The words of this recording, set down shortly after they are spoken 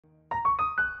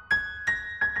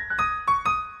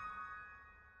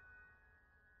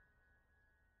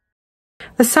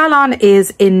The salon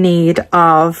is in need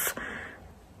of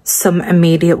some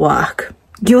immediate work.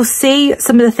 You'll see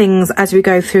some of the things as we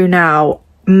go through now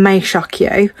may shock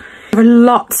you. There are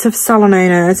lots of salon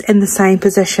owners in the same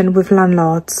position with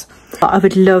landlords. I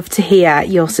would love to hear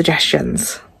your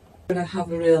suggestions. I'm gonna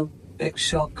have a real big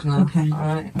shock now. Okay.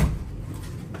 Alright.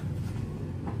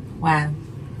 Wow.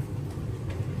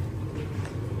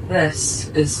 This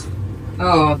is,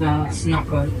 oh no, that's not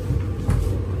good.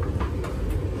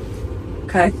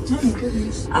 Okay. Oh my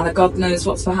goodness. And God knows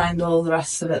what's behind all the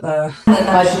rest of it there.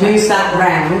 I'd move that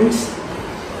round,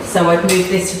 so I'd move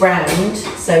this round,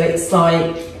 so it's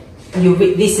like,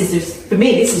 this is, for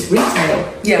me, this is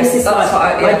retail. Yeah, this is that's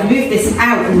like, what I'd move this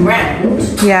out and round.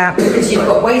 Yeah. Because you've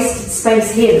got wasted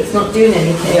space here that's not doing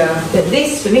anything. Yeah. But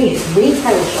this, for me, is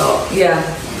retail shop. Yeah.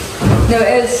 No,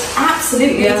 it is.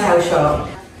 Absolute retail shop.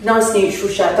 Nice neutral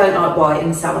shirt, don't like white in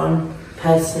the salon.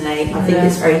 Personally, I think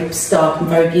it's very stark and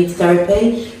very beauty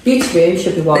therapy. Beauty room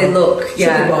should be white. They look, should be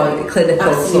white. clinical.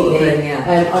 Absolutely. Sort of thing,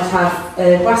 yeah. I'd have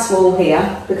a glass wall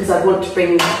here because I want to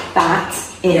bring that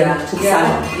in to the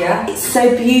salon. Yeah. It's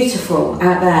so beautiful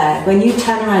out there. When you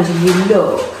turn around and you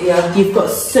look, you've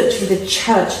got such with the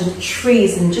church and the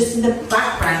trees and just in the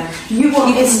background. You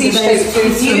can see straight through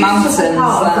the mountains.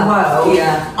 Part of the world.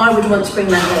 Yeah. I would want to bring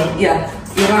that in. Yeah.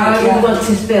 I would want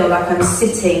to feel like I'm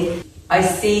sitting. I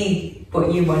see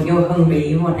what you want. You're hungry.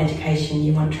 You want education.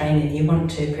 You want training. You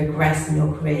want to progress in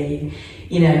your career.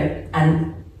 You know,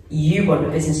 and you want a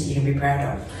business you can be proud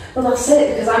of. Well, that's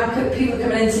it. Because I'm people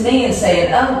coming into me and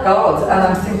saying, "Oh God," and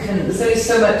I'm thinking, "There's only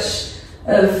so much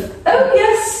of oh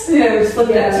yes, you know,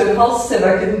 flipping it to a positive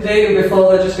I can do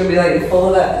before they're just going to be like, "You're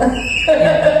full of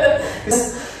it."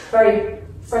 It's very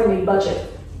friendly budget.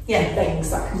 Yeah, things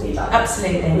that can do that.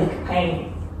 Absolutely. Like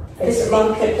paint, Facebook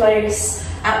Marketplace.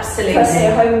 Absolutely. Personally,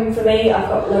 a home for me. I've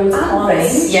got loads of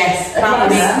plants. Yes, And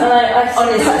I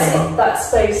honestly, that's that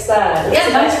space there. Yeah,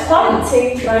 nice plant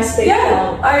too. Nice big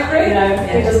plant. I agree. You know,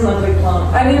 who doesn't love a big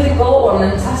plant? I nearly bought one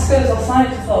in Tesco's last night.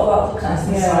 I thought about looking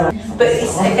at it. Yeah. But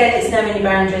it's, again, it's knowing your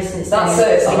boundaries. And it's that's knowing,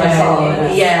 it. It's not my fault.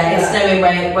 It's knowing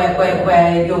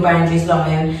where your boundaries lie.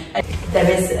 And there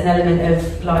is an element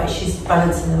of like she's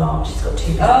balancing a lot. She's got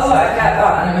two. Oh, I get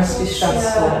that, and it must be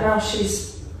stressful. Yeah, now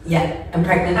she's and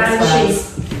pregnant and as well.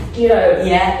 she's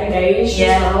engaged.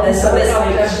 Yeah, as well.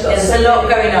 there's a lot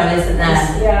going on, isn't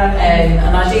there? Yeah.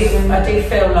 And I do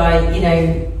feel like, you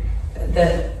know,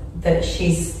 that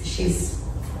she's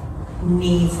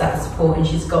needs that support, and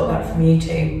she's got that from you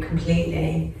too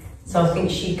completely. So I think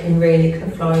she can really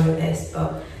fly with this,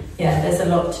 but yeah, there's a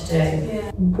lot to do.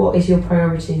 Yeah. What is your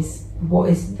priorities? What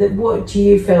do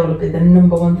you feel will be the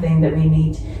number one thing that we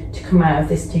need to come out of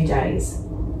this 2 days?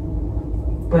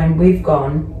 When we've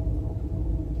gone,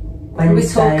 are we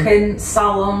talking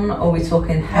salon or are we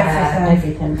talking hair?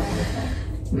 Everything.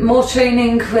 More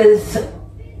training with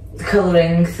the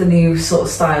colouring, the new sort of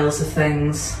styles of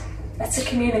things. It's a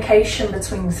communication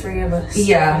between the three of us.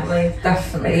 Yeah,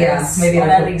 definitely. Yeah, maybe on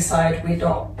Ellie's side, we're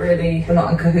not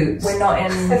in cahoots. We're not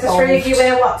in. There's a three of you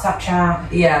in a WhatsApp chat.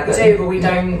 Yeah, we do, but we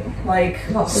don't like.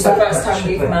 It's the first time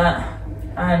we've met.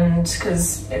 And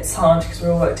because it's hard because we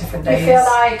all work different days. You feel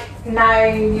like now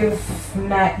you've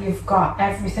met, you've got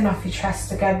everything off your chest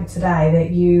together today,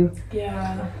 that you'll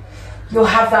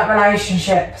have that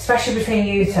relationship, especially between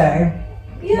you two.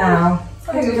 Yeah. Now.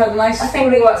 I think we've had a nice. I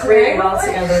think we work really well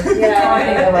together. Yeah, I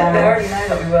think we will. They already know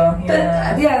that we will.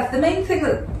 Yeah. But yeah, the main thing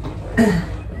that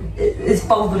is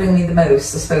bothering me the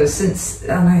most, I suppose, since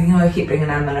I keep bringing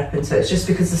Emma up into it, it's just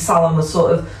because the salon was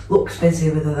sort of looked busy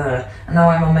with her, and now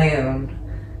I'm on my own.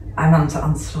 I'm having to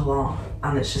answer a lot,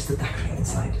 and it's just the decorating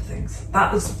side of things.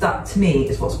 That to me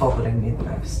is what's bothering me the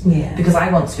most. Yeah. Because I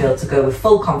want to be able to go with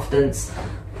full confidence.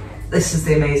 This is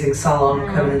the amazing salon.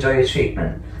 Come and enjoy your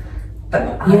treatment.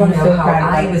 But you want to feel how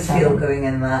proud I would feel going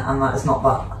in there, and that is not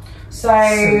that. So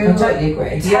I totally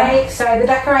agree. So the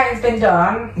decorating's been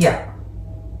done. Yeah.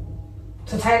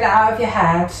 So take that out of your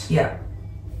head. Yeah.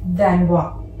 Then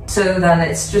what? So then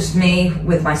it's just me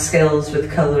with my skills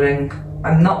with colouring.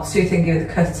 I'm not too thinking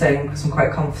with cutting because I'm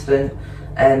quite confident.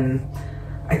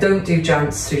 I don't do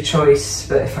jants through choice,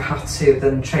 but if I had to,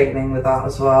 then training with that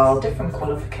as well. Different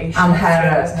qualifications. And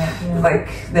hair, like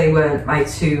they weren't my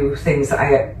two things that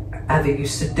I ever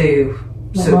used to do.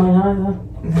 Not so mine either.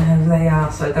 No, they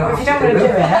are. So I don't. If you don't want to do it,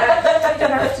 you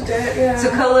don't have to do it. Yeah. So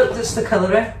just the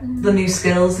colouring, the new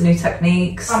skills, the new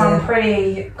techniques. And I'm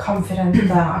pretty confident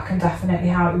that I can definitely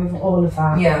help you with all of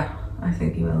that. Yeah. I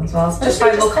think you will as well. Just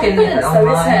by looking at it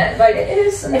online. Isn't it? Like, it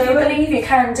is. If you believe you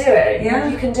can do it,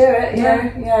 you can do it.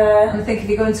 Yeah. And I think if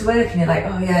you go into work and you're like,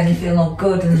 oh yeah, and you feel all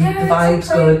good and the vibe's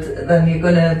good, then you're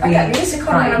gonna be. I get music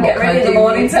on when I'm getting ready in the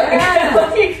morning.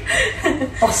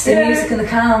 Boston music in the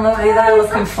car, look, you're there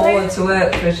looking forward to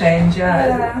work for a change.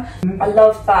 I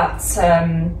love that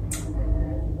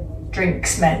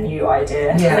drinks menu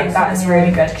idea. I think that's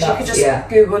really good because you could just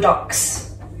Google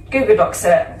Docs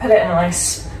it, put it in a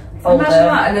nice folder. Imagine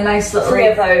that in a nice little 3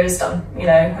 of those done, you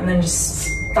know, and then just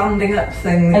standing up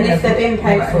thing. And if they're being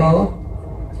paid for,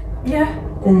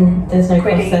 then there's no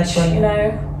cost, you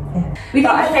know. We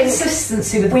need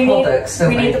consistency with the products.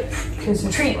 We need the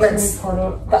treatments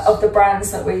of the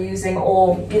brands that we're using,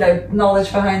 or you know,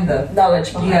 knowledge behind them.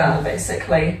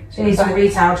 Basically. So you need some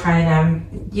retail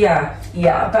training.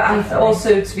 But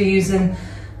also to be using.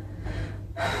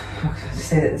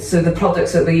 So the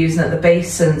products that we're using at the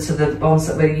basin, so the ones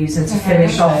that we're using to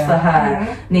finish off the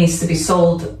hair, needs to be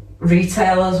sold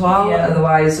retail as well.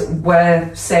 Otherwise we're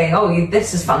saying, oh,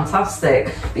 this is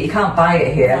fantastic, but you can't buy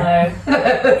it here. No.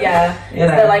 You know,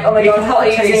 they're like, oh my god, what are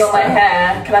you using on my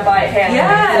hair? Can I buy it here?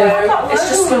 It's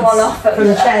just a one-off from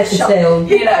the chair to till.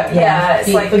 You know,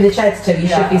 it's like from the chair to till, you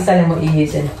should be selling what you're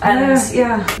using. And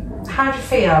how do you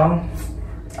feel?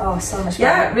 Oh, so much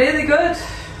better. Really good.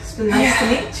 It's been nice to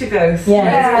meet you both.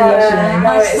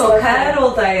 Nice to talk hair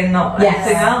all day and not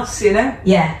anything else, you know?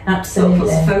 Yeah,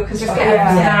 absolutely. Focus just get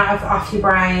everything out off your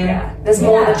brain. There's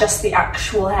more than just the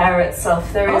actual hair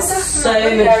itself. There is so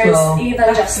much more.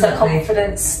 Even just the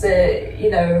confidence, you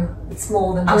know, it's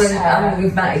more than just hair. And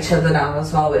we've met each other now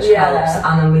as well, which helps.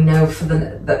 And then we know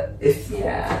that if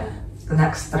the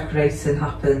next decorating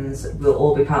happens, we'll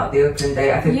all be part of the opening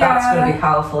day. I think that's going to be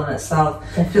powerful in itself,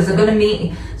 because they're going to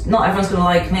meet. Not everyone's going to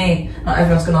like me, not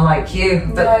everyone's going to like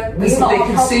you, but they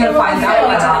can soon find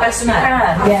out. I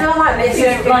feel like this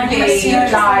is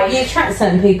you attract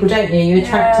certain people, don't you? You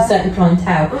attract a certain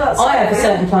clientele. I have a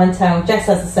certain clientele, Jess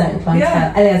has a certain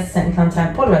clientele, Ellie has a certain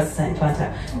clientele, Paula has a certain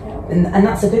clientele, and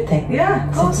that's a good thing.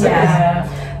 Of course.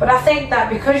 But I think that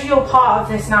because you're part of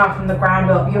this now from the ground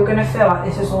up, you're going to feel like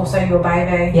this is also your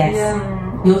baby. Yes.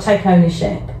 You'll take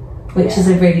ownership, which is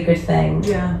a really good thing.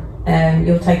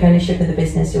 You'll take ownership of the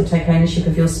business, you'll take ownership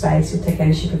of your space, you'll take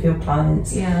ownership of your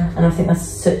clients. And I think that's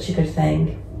such a good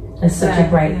thing. It's such a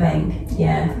great thing.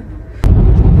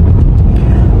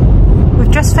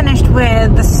 We've just finished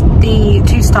with the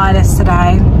 2 stylists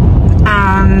today,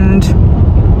 and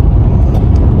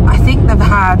I think they've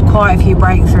had quite a few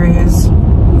breakthroughs.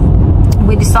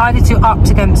 We decided to opt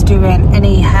against doing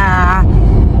any hair,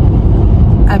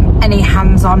 any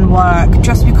hands-on work,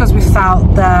 just because we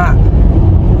felt that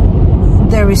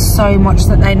there is so much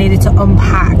that they needed to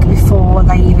unpack before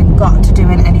they even got to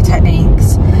doing any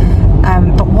techniques.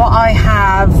 But what I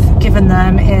have given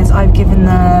them is I've given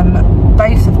them,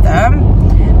 both of them,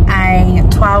 a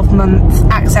 12-month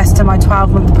access to my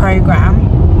 12-month program.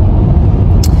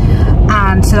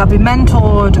 And so they'll be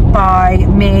mentored by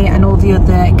me and all the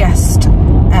other guest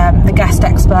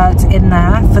experts in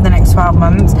there for the next 12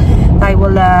 months. They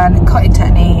will learn cutting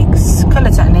techniques, colour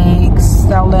techniques,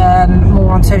 they'll learn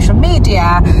more on social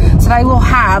media. So they will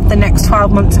have the next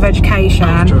 12 months of education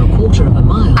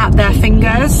at their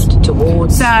fingers.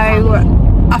 So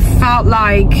I felt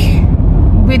like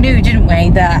we knew, didn't we,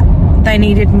 that they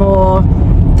needed more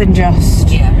than just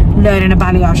learning a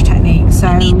balayage technique. So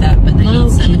they need that, but they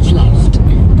need so much left.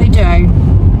 They do.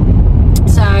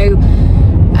 So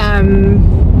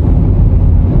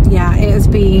it has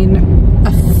been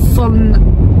a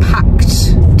fun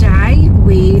packed day.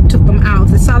 We took them out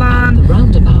of the salon. The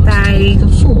roundabout, take the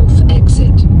 4th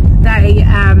exit. They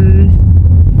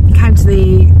came to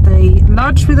the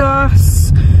lodge with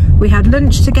us. We had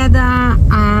lunch together,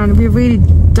 and we really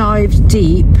dived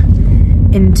deep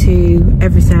into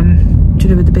everything to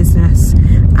do with the business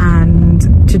and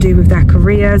to do with their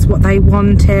careers, what they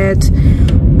wanted,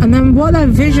 and then what their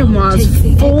vision was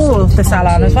for the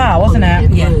salon as well, wasn't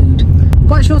it?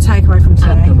 What's your takeaway from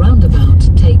today? At the roundabout,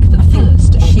 take the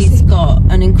 1st exit. She's got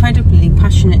an incredibly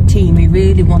passionate team who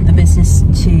really want the business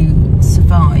to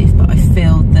survive, but I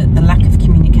feel that the lack of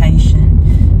communication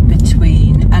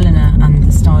between Eleanor and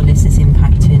the stylist is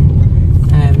impacting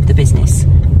the business.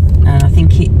 And I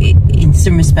think in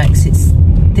some respects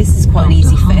this is quite an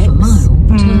easy fix.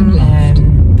 I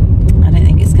don't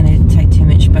think it's going to take too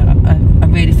much, but I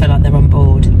really feel like they're on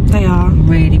board. They are.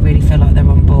 Really feel like they're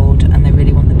on board, and they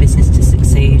really want the business to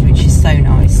succeed, which is so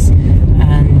nice.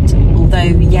 And although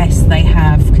yes, they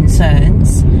have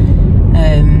concerns,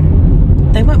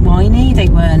 they weren't whiny, they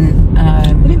weren't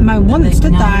they didn't moan once,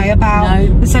 did they?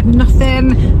 About they said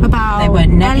nothing about they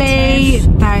weren't Ellie.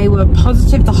 negative. They were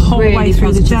positive the whole way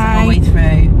through the day. The whole way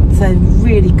through. So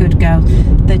really good girls.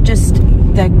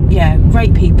 They're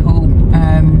great people.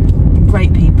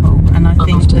 Great people, and I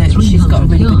think that she's got a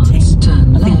really good team.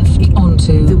 Turn I think left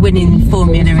onto the winning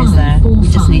formula is there. We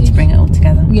just need to bring it all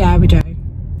together. Yeah, we do.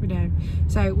 We do.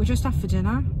 So we're just off for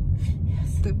dinner.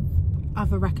 Yes. I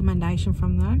have a recommendation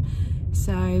from them.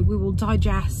 So we will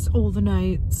digest all the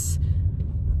notes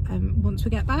once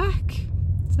we get back.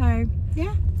 So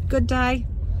yeah, good day.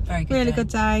 Very good. Really good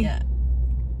day. Yeah.